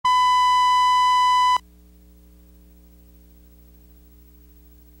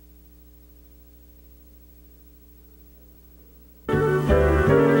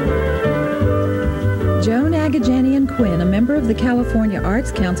member of the California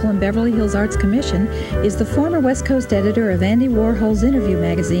Arts Council and Beverly Hills Arts Commission, is the former West Coast editor of Andy Warhol's Interview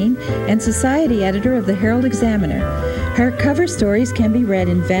magazine and society editor of the Herald Examiner. Her cover stories can be read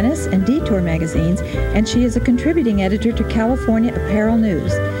in Venice and Detour magazines, and she is a contributing editor to California Apparel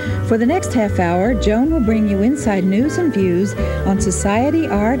News. For the next half hour, Joan will bring you inside news and views on society,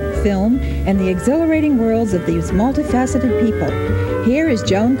 art, film, and the exhilarating worlds of these multifaceted people. Here is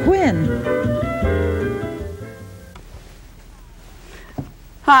Joan Quinn.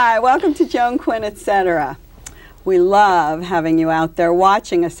 Hi, welcome to Joan Quinn, etc. We love having you out there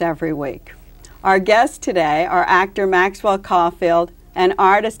watching us every week. Our guests today are actor Maxwell Caulfield and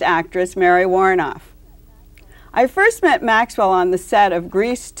artist-actress Mary Woronov. I first met Maxwell on the set of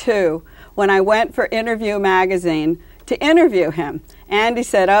Grease 2 when I went for Interview magazine to interview him. Andy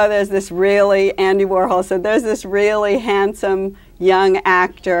said, oh, Andy Warhol said, there's this really handsome young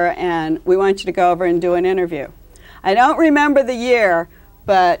actor, and we want you to go over and do an interview. I don't remember the year,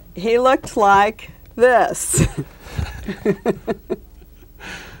 but he looked like this.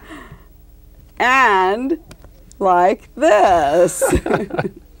 And like this.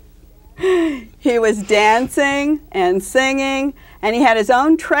 He was dancing and singing, and he had his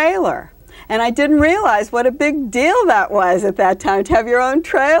own trailer. And I didn't realize what a big deal that was at that time, to have your own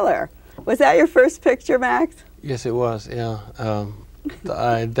trailer. Was that your first picture, Max? Yes, it was, yeah.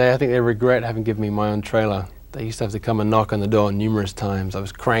 I think they regret having given me my own trailer. They used to have to come and knock on the door numerous times. I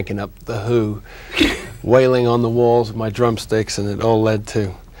was cranking up The Who, wailing on the walls with my drumsticks, and it all led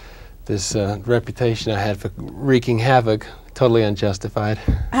to this reputation I had for wreaking havoc. Totally unjustified.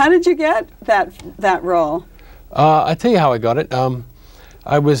 How did you get that role? I tell you how I got it.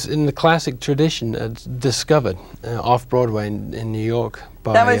 I was in the classic tradition, discovered off-Broadway in New York.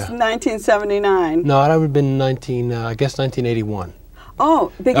 That was 1979. No, that would have been I guess 1981.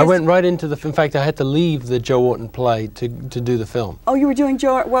 Oh, because I went right into in fact, I had to leave the Joe Orton play to do the film. Oh, you were doing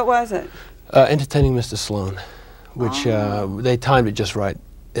what was it? Entertaining Mr. Sloan, which they timed it just right.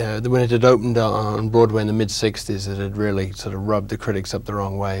 When it had opened on Broadway in the mid-'60s, it had really sort of rubbed the critics up the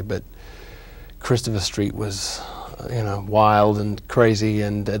wrong way, but Christopher Street was, wild and crazy,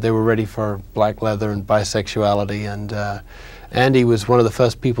 and they were ready for black leather and bisexuality, and Andy was one of the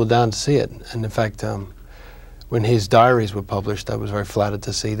first people down to see it. And in fact, when his diaries were published, I was very flattered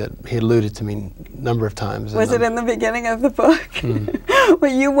to see that he alluded to me a number of times. Was it in the beginning of the book?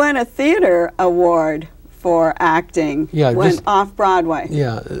 Well, you won a theater award for acting off-Broadway.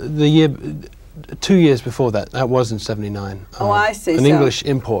 Yeah, 2 years before that. That was in '79. Oh, I see. An English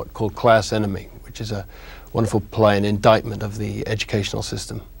import called Class Enemy, which is a wonderful play, an indictment of the educational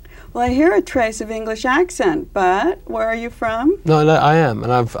system. Well, I hear a trace of English accent, but where are you from? No, I am,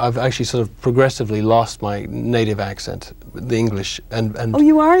 and I've actually sort of progressively lost my native accent, the English. And oh,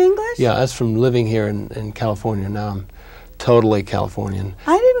 you are English? Yeah, that's from living here in California. Now I'm totally Californian.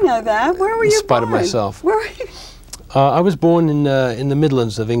 I didn't know that. Where were you born? In spite of myself. Where were you? I was born in the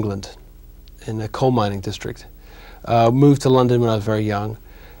Midlands of England, in a coal mining district. Moved to London when I was very young,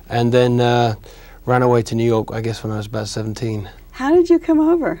 and then ran away to New York, I guess, when I was about 17. How did you come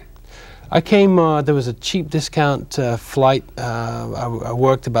over? I came, there was a cheap discount flight. I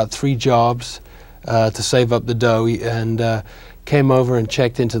worked about 3 jobs to save up the dough, and came over and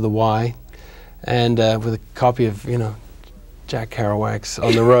checked into the Y, and with a copy of, Jack Kerouac's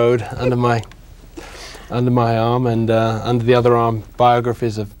On the Road under my arm, and under the other arm,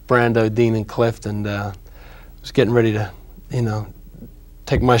 biographies of Brando, Dean, and Clift, and was getting ready to,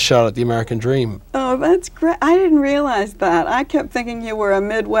 take my shot at the American dream. Oh, that's great. I didn't realize that. I kept thinking you were a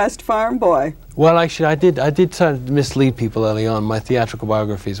Midwest farm boy. Well, actually, I did try to mislead people early on. My theatrical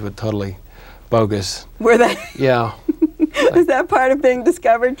biographies were totally bogus. Were they? Yeah. Was that part of being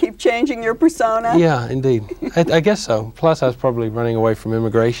discovered? Keep changing your persona? Yeah, indeed. I guess so. Plus, I was probably running away from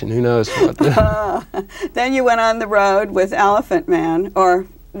immigration. Who knows what? Then you went on the road with Elephant Man, or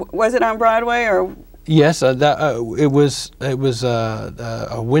was it on Broadway, or? Yes, it was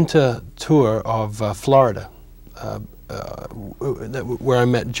a winter tour of Florida, where I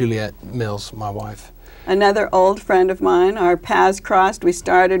met Juliet Mills, my wife. Another old friend of mine. Our paths crossed. We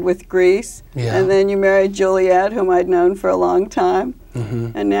started with Grease, and then you married Juliet, whom I'd known for a long time,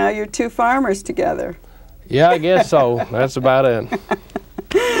 and now you're 2 farmers together. Yeah, I guess so. That's about it.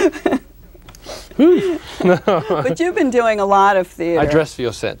 But you've been doing a lot of theater. I dressed for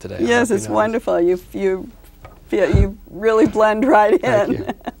your set today. Yes, it's wonderful. You really blend right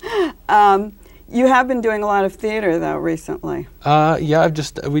in. Thank you. You have been doing a lot of theater, though, recently. Yeah,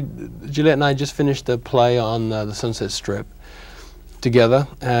 Juliet and I just finished a play on the Sunset Strip together,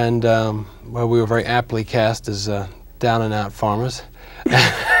 and well, we were very aptly cast as down-and-out farmers,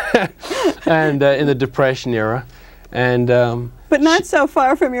 and in the Depression era. And but not so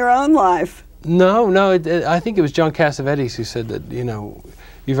far from your own life. No, no. I think it was John Cassavetes who said that, you know,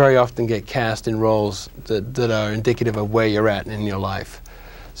 you very often get cast in roles that are indicative of where you're at in your life.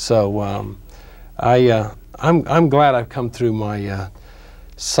 So I'm glad I've come through my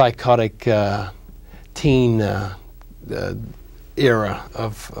psychotic teen era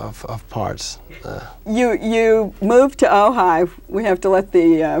of parts. You moved to Ojai. We have to let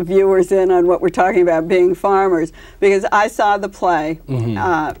the viewers in on what we're talking about, being farmers, because I saw the play,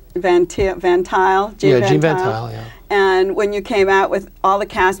 Van Tile, Gene Van Tile, yeah. And when you came out with, all the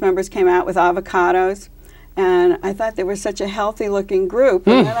cast members came out with avocados, and I thought they were such a healthy looking group,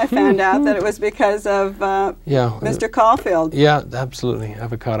 and then I found out that it was because of Mr. Caulfield. Yeah, absolutely.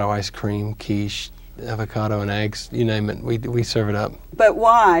 Avocado ice cream, quiche, avocado and eggs, you name it, we serve it up. But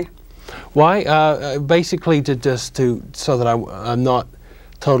why? Why? Basically so that I'm not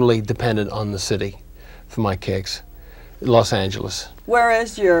totally dependent on the city for my kicks. Los Angeles. Where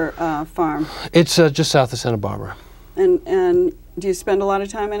is your farm? It's just south of Santa Barbara. And do you spend a lot of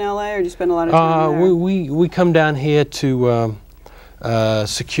time in LA, or do you spend a lot of time there? We come down here to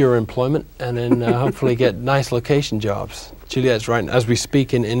secure employment and then hopefully get nice location jobs. Juliet's right as we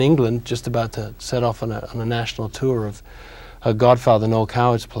speak in England, just about to set off on a national tour of her godfather Noel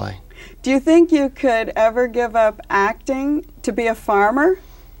Coward's play. Do you think you could ever give up acting to be a farmer?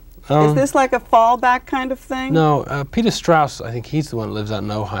 Is this like a fallback kind of thing? No, Peter Strauss, I think he's the one that lives out in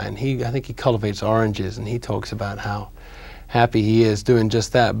Ojai, and I think he cultivates oranges, and he talks about how happy he is doing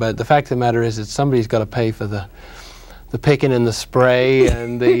just that. But the fact of the matter is that somebody's got to pay for the picking and the spray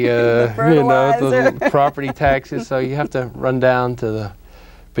and the, the property taxes, so you have to run down to the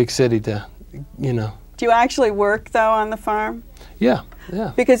big city to, you know. Do you actually work, though, on the farm? Yeah,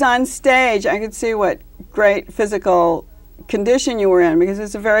 yeah. Because on stage, I could see what great physical condition you were in, because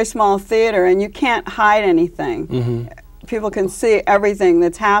it's a very small theater and you can't hide anything. People can see everything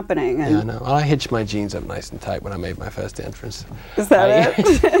that's happening. And yeah, I know. Well, I hitched my jeans up nice and tight when I made my first entrance. Is that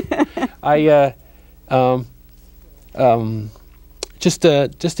it?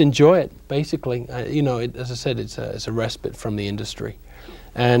 Just enjoy it, basically. You know, as I said, it's a respite from the industry.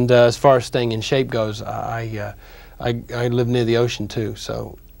 And as far as staying in shape goes, I live near the ocean too,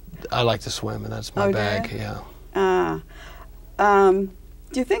 so I like to swim, and that's my bag. Yeah.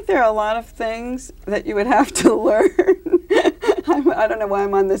 Do you think there are a lot of things that you would have to learn? I don't know why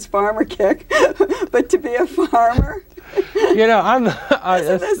I'm on this farmer kick, but to be a farmer. You know,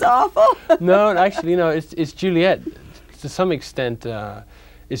 Isn't this awful? No, actually, you know, it's Juliet. To some extent,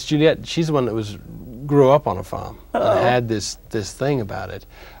 it's Juliet. She's the one that grew up on a farm and had this thing about it.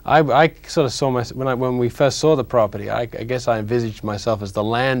 I sort of saw myself when we first saw the property. I guess I envisaged myself as the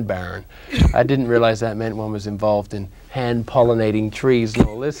land baron. I didn't realize that meant one was involved in hand pollinating trees and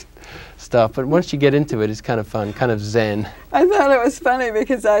all this stuff. But once you get into it, it's kind of fun, kind of zen. I thought it was funny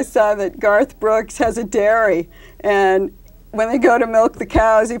because I saw that Garth Brooks has a dairy, and when they go to milk the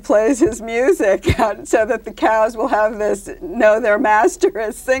cows, he plays his music out so that the cows will have this, know their master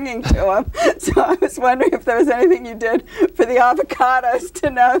is singing to them. So I was wondering if there was anything you did for the avocados to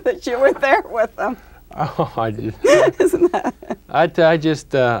know that you were there with them. Oh, I did. Isn't that?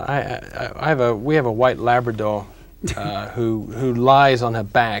 We have a white Labrador who lies on her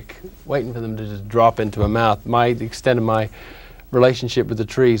back, waiting for them to just drop into her mouth. The extent of my relationship with the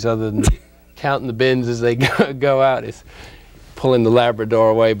trees, other than counting the bins as they go out, is pulling the Labrador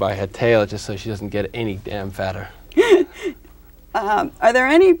away by her tail just so she doesn't get any damn fatter. Are there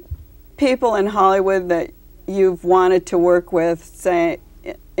any people in Hollywood that you've wanted to work with, say,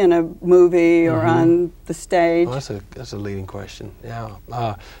 in a movie or on the stage? Oh, that's a leading question.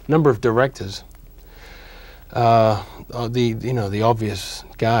 Yeah, number of directors. The obvious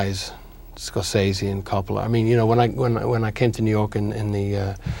guys, Scorsese and Coppola. I mean, you know, when I came to New York in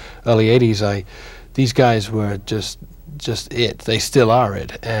the early '80s, these guys were just it. They still are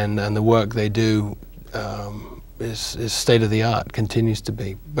it, and the work they do is state of the art, continues to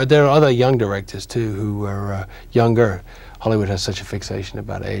be. But there are other young directors too who are younger. Hollywood has such a fixation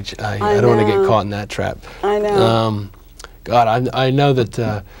about age. I don't want to get caught in that trap. I know. God, I know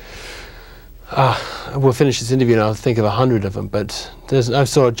that. We'll finish this interview and I'll think of 100 of them, but I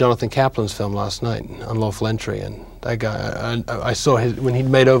saw Jonathan Kaplan's film last night, Unlawful Entry, and that guy, I saw when he'd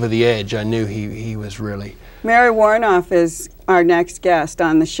made Over the Edge, I knew he was really... Mary Woronov is our next guest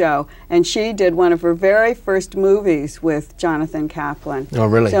on the show, and she did one of her very first movies with Jonathan Kaplan. Oh,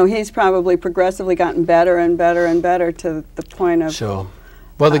 really? So he's probably progressively gotten better and better and better to the point of... Sure.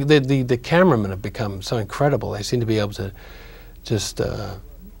 Well, the cameramen have become so incredible. They seem to be able to just... the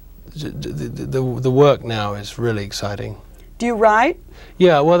work now is really exciting. Do you write?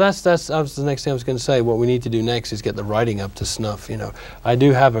 Yeah, well, that was the next thing I was going to say. What we need to do next is get the writing up to snuff. You know, I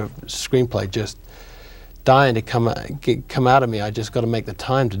do have a screenplay just dying to come out of me. I just got to make the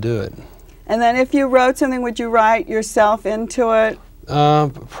time to do it. And then, if you wrote something, would you write yourself into it?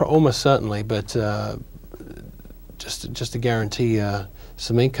 Almost certainly, but just to guarantee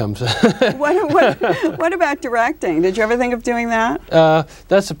some income. What about directing? Did you ever think of doing that?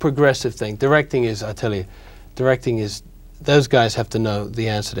 That's a progressive thing. Directing is, I tell you, directing is. Those guys have to know the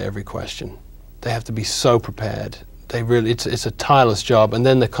answer to every question. They have to be so prepared. They really, it's a tireless job. And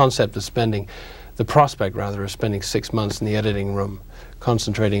then the concept of spending, the prospect rather, of spending 6 months in the editing room,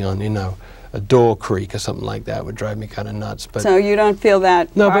 concentrating on, you know, a door creak or something like that would drive me kind of nuts. But so you don't feel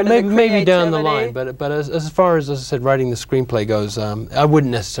that? No, part but of maybe down the line. But as far as I said, writing the screenplay goes, I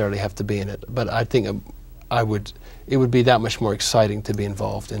wouldn't necessarily have to be in it. But I think it would be that much more exciting to be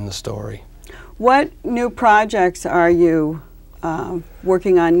involved in the story. What new projects are you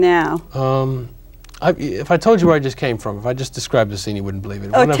working on now? If I told you where I just came from, if I just described the scene, you wouldn't believe it.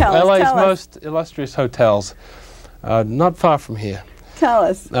 Oh, One of LA's most illustrious hotels, not far from here. Tell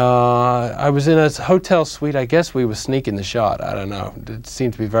us. I was in a hotel suite. I guess we were sneaking the shot. I don't know. It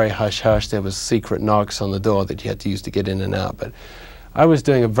seemed to be very hush-hush. There was secret knocks on the door that you had to use to get in and out. But I was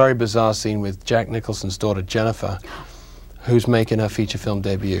doing a very bizarre scene with Jack Nicholson's daughter, Jennifer, who's making her feature film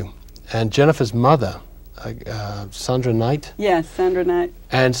debut. And Jennifer's mother, Sandra Knight. Yes, Sandra Knight.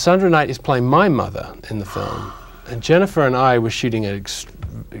 And Sandra Knight is playing my mother in the film. And Jennifer and I were shooting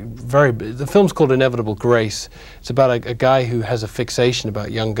the film's called Inevitable Grace. It's about a guy who has a fixation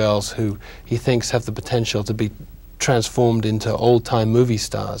about young girls who he thinks have the potential to be transformed into old-time movie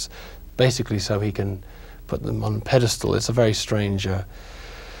stars, basically so he can put them on a pedestal. It's a very strange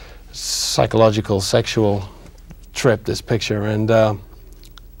psychological, sexual trip, this picture. And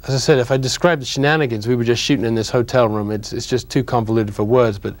as I said, if I described the shenanigans, we were just shooting in this hotel room. It's just too convoluted for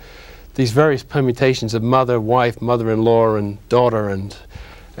words, but these various permutations of mother, wife, mother-in-law, and daughter, and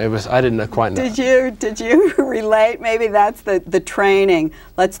it was, I didn't quite know. Did you relate? Maybe that's the training.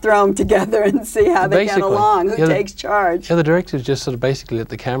 Let's throw them together and see how they get along. Who takes charge? Yeah, the directors just sort of basically let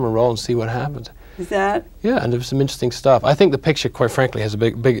the camera roll and see what happens. Is that? Yeah, and there was some interesting stuff. I think the picture, quite frankly, has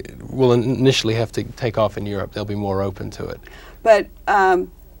a will initially have to take off in Europe. They'll be more open to it. But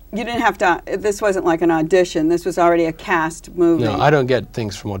you didn't have to, this wasn't like an audition, this was already a cast movie. No, I don't get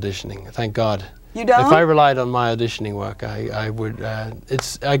things from auditioning, thank God. You don't? If I relied on my auditioning work, I would,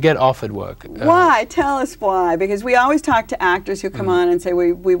 I get offered work. Why? Tell us why, because we always talk to actors who come on and say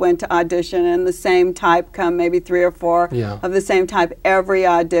we went to audition and the same type come, maybe 3 or 4 of the same type every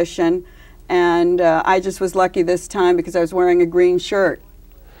audition, and I just was lucky this time because I was wearing a green shirt.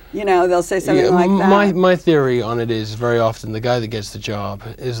 You know, they'll say something like that. My theory on it is very often the guy that gets the job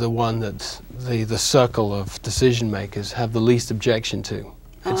is the one that the circle of decision makers have the least objection to.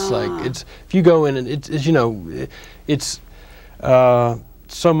 It's like, if you go in and it's you know, it's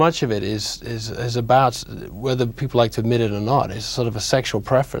so much of it is about whether people like to admit it or not. It's sort of a sexual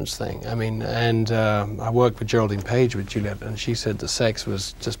preference thing. I mean, and I worked with Geraldine Page with Juliet, and she said the sex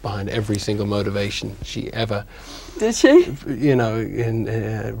was just behind every single motivation she ever. Did she? You know,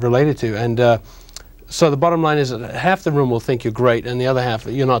 related to. And so the bottom line is that half the room will think you're great, and the other half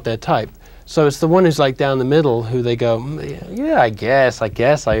you're not their type. So it's the one who's like down the middle who they go, yeah, I guess I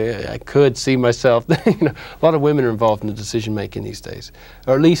could see myself. You know, a lot of women are involved in the decision making these days,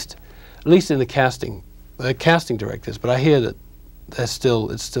 or at least in the casting directors. But I hear that it's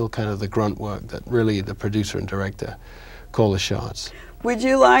still kind of the grunt work that really the producer and director call the shots. Would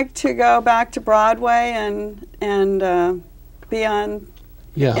you like to go back to Broadway and be on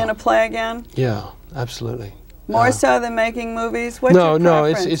in a play again? Yeah, absolutely. More so than making movies? What's no, your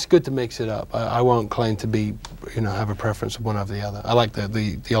preference? it's good to mix it up. I won't claim to be, you know, have a preference of one over the other. I like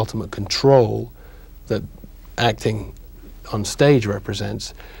the ultimate control that acting on stage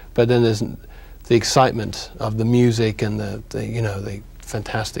represents, but then there's the excitement of the music and the you know, the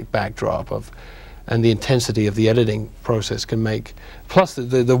fantastic backdrop of, and the intensity of the editing process can make, plus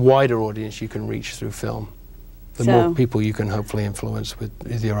the wider audience you can reach through film. The more people you can hopefully influence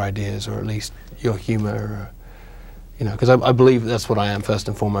with your ideas, or at least your humor. You know, because I believe that's what I am first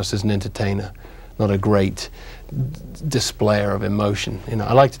and foremost, as an entertainer, not a great displayer of emotion. You know,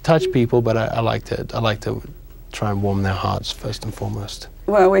 I like to touch people, but I like to try and warm their hearts first and foremost.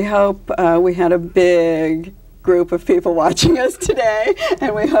 Well, we hope we had a big group of people watching us today,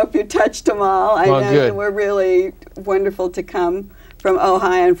 and we hope you touched them all. I know they were really wonderful to come from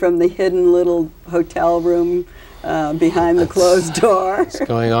Ojai and from the hidden little hotel room behind the closed door. It's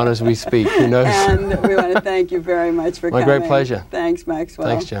going on as we speak, who knows? And we want to thank you very much for coming. My great pleasure. Thanks, Maxwell.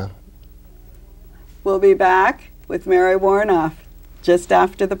 Thanks, Joan. We'll be back with Mary Woronov just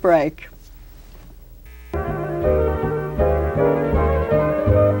after the break.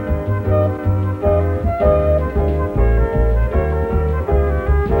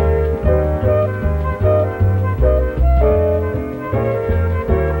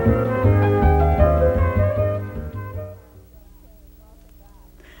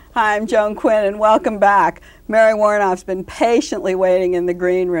 Hi, I'm Joan Quinn, and welcome back. Mary Woronov's been patiently waiting in the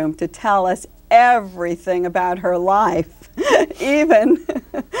green room to tell us everything about her life, even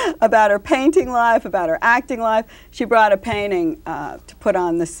about her painting life, about her acting life. She brought a painting to put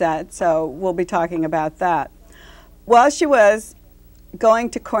on the set, so we'll be talking about that. While she was going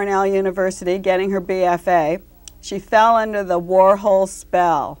to Cornell University, getting her BFA, she fell under the Warhol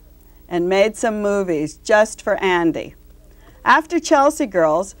spell and made some movies just for Andy. After Chelsea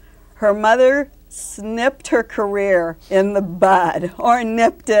Girls, her mother snipped her career in the bud, or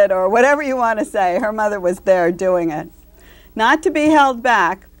nipped it, or whatever you want to say. Her mother was there doing it. Not to be held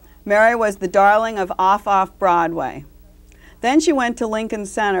back, Mary was the darling of off Broadway. Then she went to Lincoln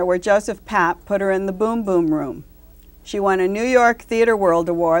Center, where Joseph Papp put her in the Boom Boom Room. She won a New York Theatre World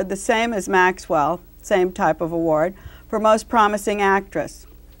Award, the same as Maxwell, same type of award, for Most Promising Actress.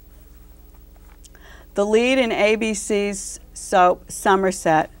 The lead in ABC's soap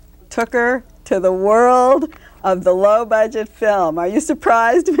Somerset took her to the world of the low-budget film. Are you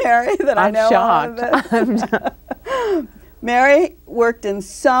surprised, Mary, that I know all of this? I'm shocked. Mary worked in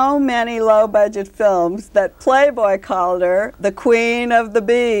so many low-budget films that Playboy called her the Queen of the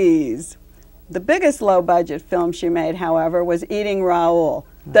Bees. The biggest low-budget film she made, however, was Eating Raoul.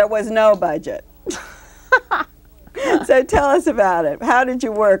 There was no budget. So tell us about it. How did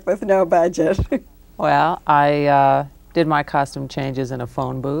you work with no budget? Well, I did my costume changes in a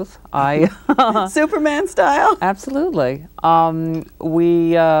phone booth. Superman style? Absolutely.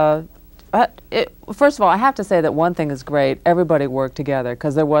 First of all, I have to say that one thing is great. Everybody worked together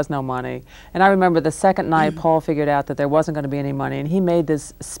because there was no money. And I remember the second night Paul figured out that there wasn't going to be any money, and he made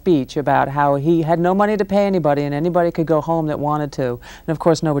this speech about how he had no money to pay anybody and anybody could go home that wanted to. And of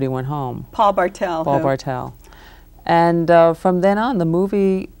course, nobody went home. Paul Bartel. Paul Bartel. And from then on, the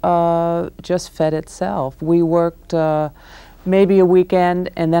movie just fed itself. We worked maybe a weekend,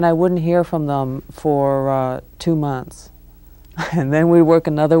 and then I wouldn't hear from them for 2 months. And then we'd work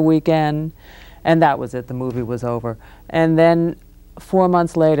another weekend, and that was it. The movie was over. And then 4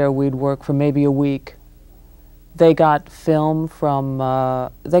 months later, we'd work for maybe a week. They got film from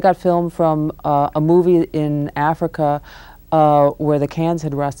a movie in Africa where the cans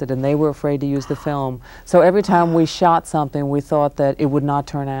had rusted, and they were afraid to use the film. So every time we shot something, we thought that it would not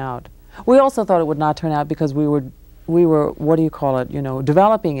turn out. We also thought it would not turn out because we were what do you call it? You know,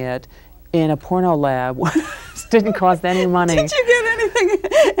 developing it in a porno lab. Didn't cost any money. Did you get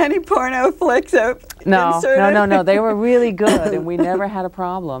anything, any porno flicks inserted? No. They were really good, and we never had a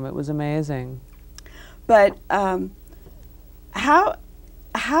problem. It was amazing. But how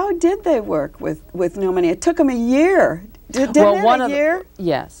did they work with no money? It took them a year. Did it a year?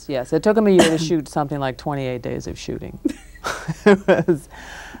 Yes. It took them a year to shoot something like 28 days of shooting. It was,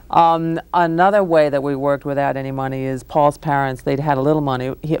 another way that we worked without any money is Paul's parents. They'd had a little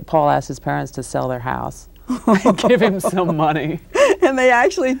money. Paul asked his parents to sell their house and give him some money. And they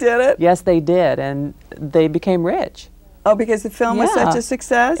actually did it? Yes, they did, and they became rich. Oh, because the film was such a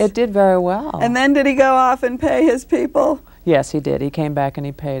success? It did very well. And then did he go off and pay his people? Yes, he did. He came back and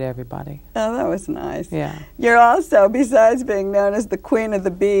he paid everybody. Oh, that was nice. Yeah. You're also, besides being known as the Queen of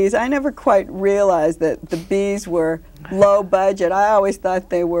the Bees, I never quite realized that the Bees were low budget. I always thought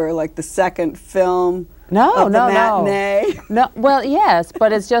they were like the second film of the matinee. No, well, yes,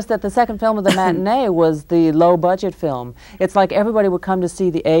 but it's just that the second film of the matinee was the low-budget film. It's like everybody would come to see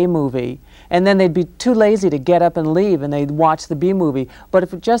the A movie, and then they'd be too lazy to get up and leave, and they'd watch the B movie. But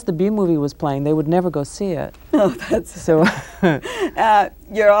if just the B movie was playing, they would never go see it. Oh, that's so.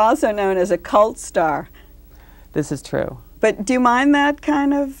 You're also known as a cult star. This is true. But do you mind that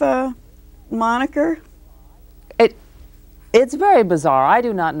kind of moniker? It's very bizarre. I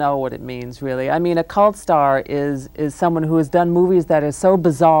do not know what it means, really. I mean, a cult star is someone who has done movies that are so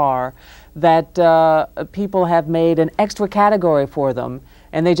bizarre that people have made an extra category for them,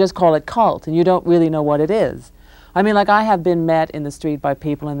 and they just call it cult, and you don't really know what it is. I mean, like, I have been met in the street by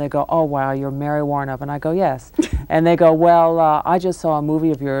people, and they go, "Oh, wow, you're Mary Woronov," and I go, "Yes." And they go, "Well, I just saw a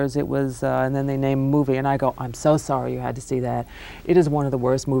movie of yours. It was," and then they name a movie, and I go, "I'm so sorry you had to see that. It is one of the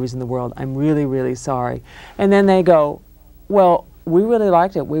worst movies in the world. I'm really, really sorry." And then they go, "Well, we really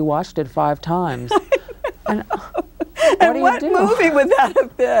liked it. We watched it 5 times." And And what movie would that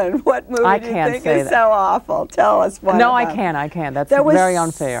have been? What movie do you think is so awful? Tell us one. No, I can't. That's very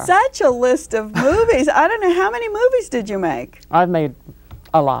unfair. Such a list of movies. I don't know, how many movies did you make? I've made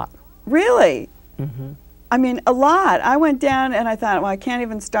a lot. Really? Mm-hmm. I mean, a lot. I went down and I thought, well, I can't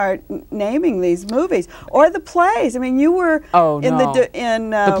even start naming these movies. Or the plays. I mean, you were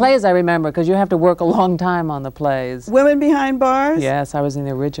the plays I remember, because you have to work a long time on the plays. Women Behind Bars? Yes, I was in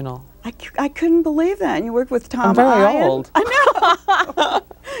the original. I couldn't believe that. And you worked with Tom I'm very Ian. old. I know.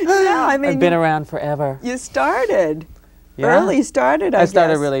 No, I mean, I've been around forever. You started early. You started, I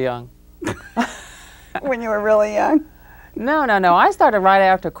started guess. really young. When you were really young? No. I started right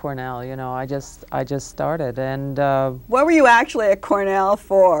after Cornell. You know, I just started. And what were you actually at Cornell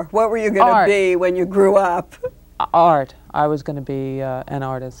for? What were you going to be when you grew up? Art. I was going to be an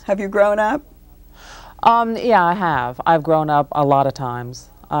artist. Have you grown up? Yeah, I have. I've grown up a lot of times.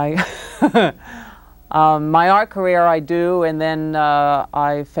 My art career I do, and then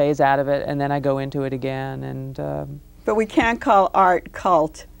I phase out of it, and then I go into it again. And but we can't call art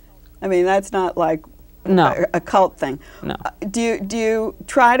cult. I mean, that's not like a cult thing. No. Do you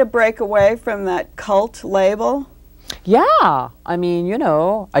try to break away from that cult label? Yeah. I mean, you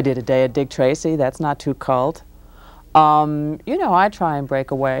know, I did a day at Dick Tracy. That's not too cult. You know, I try and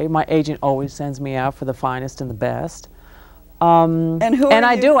break away. My agent always sends me out for the finest and the best. And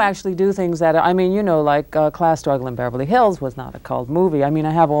I do actually do things that, I mean, you know, like Class Struggle in Beverly Hills was not a cult movie. I mean,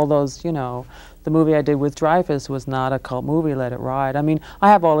 I have all those, you know, the movie I did with Dreyfuss was not a cult movie, Let It Ride. I mean,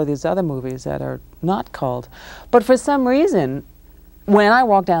 I have all of these other movies that are not cult. But for some reason, when I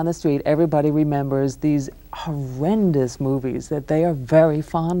walk down the street, everybody remembers these horrendous movies that they are very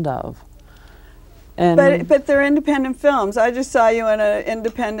fond of. And but they're independent films. I just saw you in an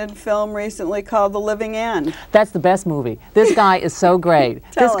independent film recently called The Living End. That's the best movie. This guy is so great.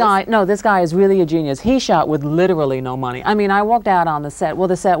 This guy is really a genius. He shot with literally no money. I mean, I walked out on the set. Well,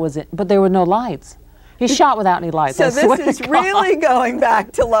 the set was, but there were no lights. He shot without any lights. So this is really going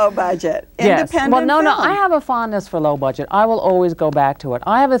back to low budget. Yes. Independent Well, no, film. I have a fondness for low budget. I will always go back to it.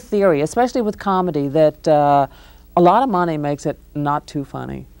 I have a theory, especially with comedy, that a lot of money makes it not too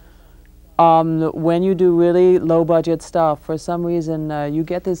funny. When you do really low-budget stuff, for some reason, you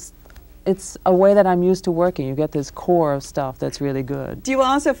get this, it's a way that I'm used to working. You get this core of stuff that's really good. Do you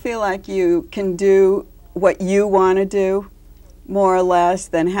also feel like you can do what you want to do, more or less,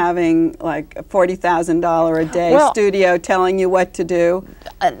 than having like a $40,000 a day studio telling you what to do?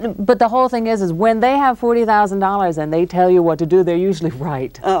 But the whole thing is when they have $40,000 and they tell you what to do, they're usually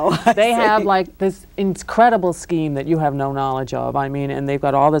right. Oh, they have like this incredible scheme that you have no knowledge of. I mean, and they've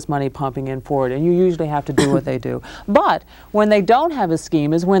got all this money pumping in for it, and you usually have to do what they do. But when they don't have a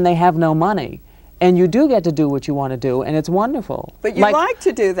scheme is when they have no money. And you do get to do what you want to do, and it's wonderful. But you like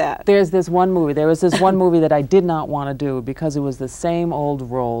to do that. There was this one movie that I did not want to do because it was the same old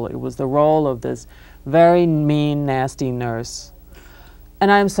role. It was the role of this very mean, nasty nurse.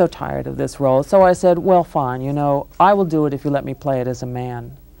 And I'm so tired of this role. So I said, well, fine, you know, I will do it if you let me play it as a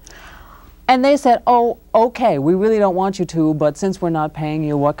man. And they said, oh, okay, we really don't want you to, but since we're not paying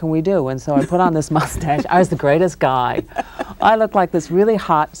you, what can we do? And so I put on this mustache. I was the greatest guy. I looked like this really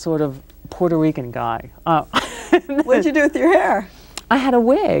hot sort of Puerto Rican guy. What did you do with your hair? I had a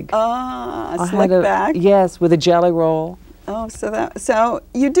wig. Slick back? Yes, with a jelly roll. Oh, so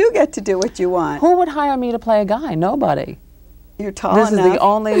you do get to do what you want. Who would hire me to play a guy? Nobody. You're tall enough. This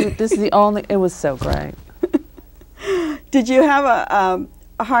is the only, it was so great. Did you have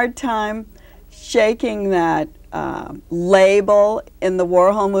a hard time shaking that label in the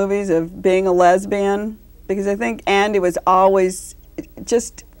Warhol movies of being a lesbian? Because I think Andy was always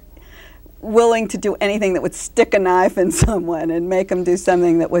just willing to do anything that would stick a knife in someone and make them do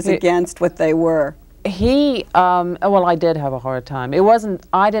something that was against what they were. Well, I did have a hard time.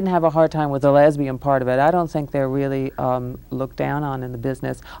 I didn't have a hard time with the lesbian part of it. I don't think they're really looked down on in the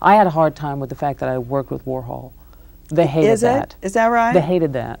business. I had a hard time with the fact that I worked with Warhol. They hated that. Is that right? They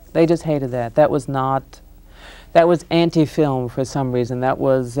hated that. They just hated that. That was anti-film for some reason. That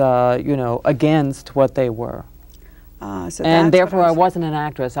was, you know, against what they were. And therefore I wasn't an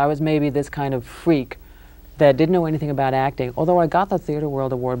actress. I was maybe this kind of freak that didn't know anything about acting, although I got the Theatre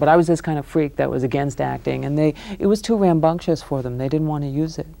World Award, but I was this kind of freak that was against acting, and it was too rambunctious for them. They didn't want to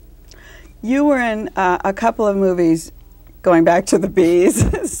use it. You were in a couple of movies, going back to the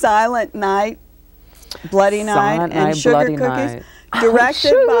Bees, Silent Night, Bloody Night, and Sugar Cookies,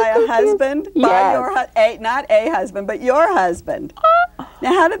 directed by a husband, by your not a husband, but your husband.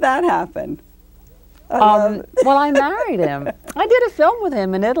 Now, how did that happen? Well, I married him. I did a film with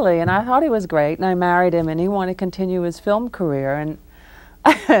him in Italy, and I thought he was great, and I married him, and he wanted to continue his film career. And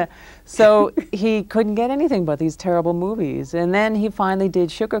So he couldn't get anything but these terrible movies. And then he finally did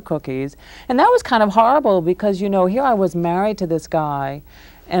Sugar Cookies. And that was kind of horrible because, you know, here I was married to this guy.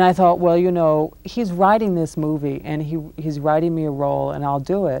 And I thought, well, you know, he's writing this movie and he's writing me a role and I'll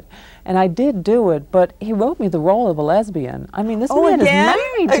do it. And I did do it, but he wrote me the role of a lesbian. I mean, this man is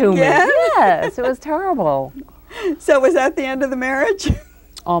married to me. Yes, it was terrible. So was that the end of the marriage?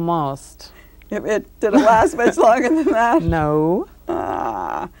 Almost. Did it last much longer than that? No.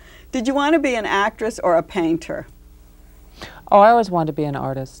 Did you want to be an actress or a painter? Oh, I always wanted to be an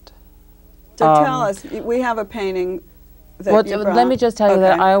artist. So tell us, we have a painting that well, you brought. let me just tell you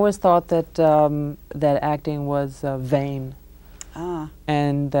that I always thought that that acting was vain,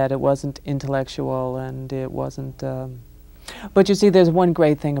 and that it wasn't intellectual, and it wasn't. But you see, there's one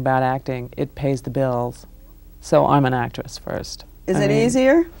great thing about acting: it pays the bills. So I'm an actress first. Is it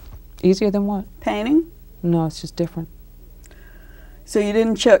easier? Easier than what? Painting? No, it's just different. So you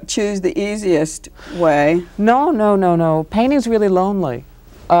didn't choose the easiest way? No. Painting's really lonely.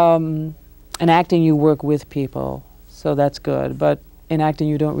 In acting, you work with people, so that's good. But in acting,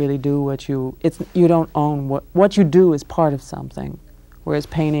 you don't really do what you don't own what you do is part of something, whereas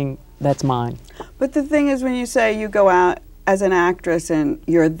painting, that's mine. But the thing is, when you say you go out as an actress and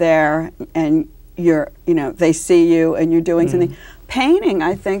you're there and they see you and you're doing something. Painting,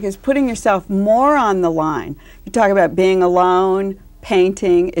 I think, is putting yourself more on the line. You talk about being alone,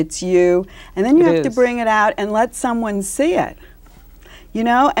 painting, it's you, and then you have to bring it out and let someone see it. You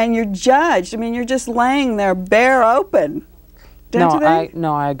know, and you're judged. I mean, you're just laying there bare open. Don't you think?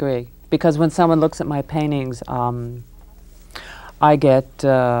 I agree. Because when someone looks at my paintings, I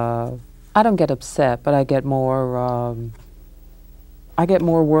don't get upset, but I get more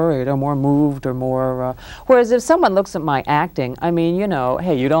worried or more moved or more, whereas if someone looks at my acting, I mean, you know,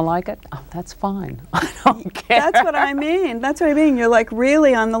 hey, you don't like it? Oh, that's fine. I don't care. That's what I mean. That's what I mean. You're like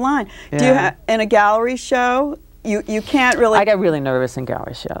really on the line. Yeah. Do you in a gallery show, you can't really... I get really nervous in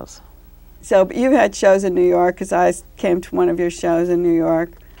gallery shows. So but you've had shows in New York, because I came to one of your shows in New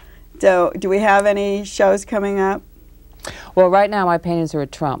York. So do we have any shows coming up? Well, right now my paintings are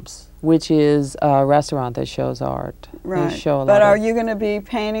at Trump's, which is a restaurant that shows art. Right. But are you going to be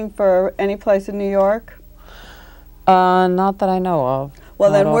painting for any place in New York? Not that I know of.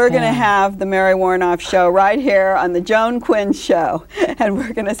 Well, then we're going to have the Mary Woronov show right here on the Joan Quinn show. And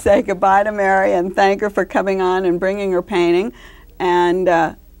we're going to say goodbye to Mary and thank her for coming on and bringing her painting. And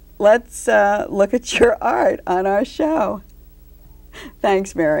let's look at your art on our show.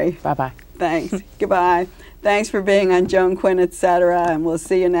 Thanks, Mary. Bye-bye. Thanks. Goodbye. Thanks for being on Joan Quinn, etc., and we'll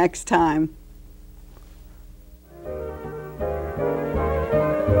see you next time.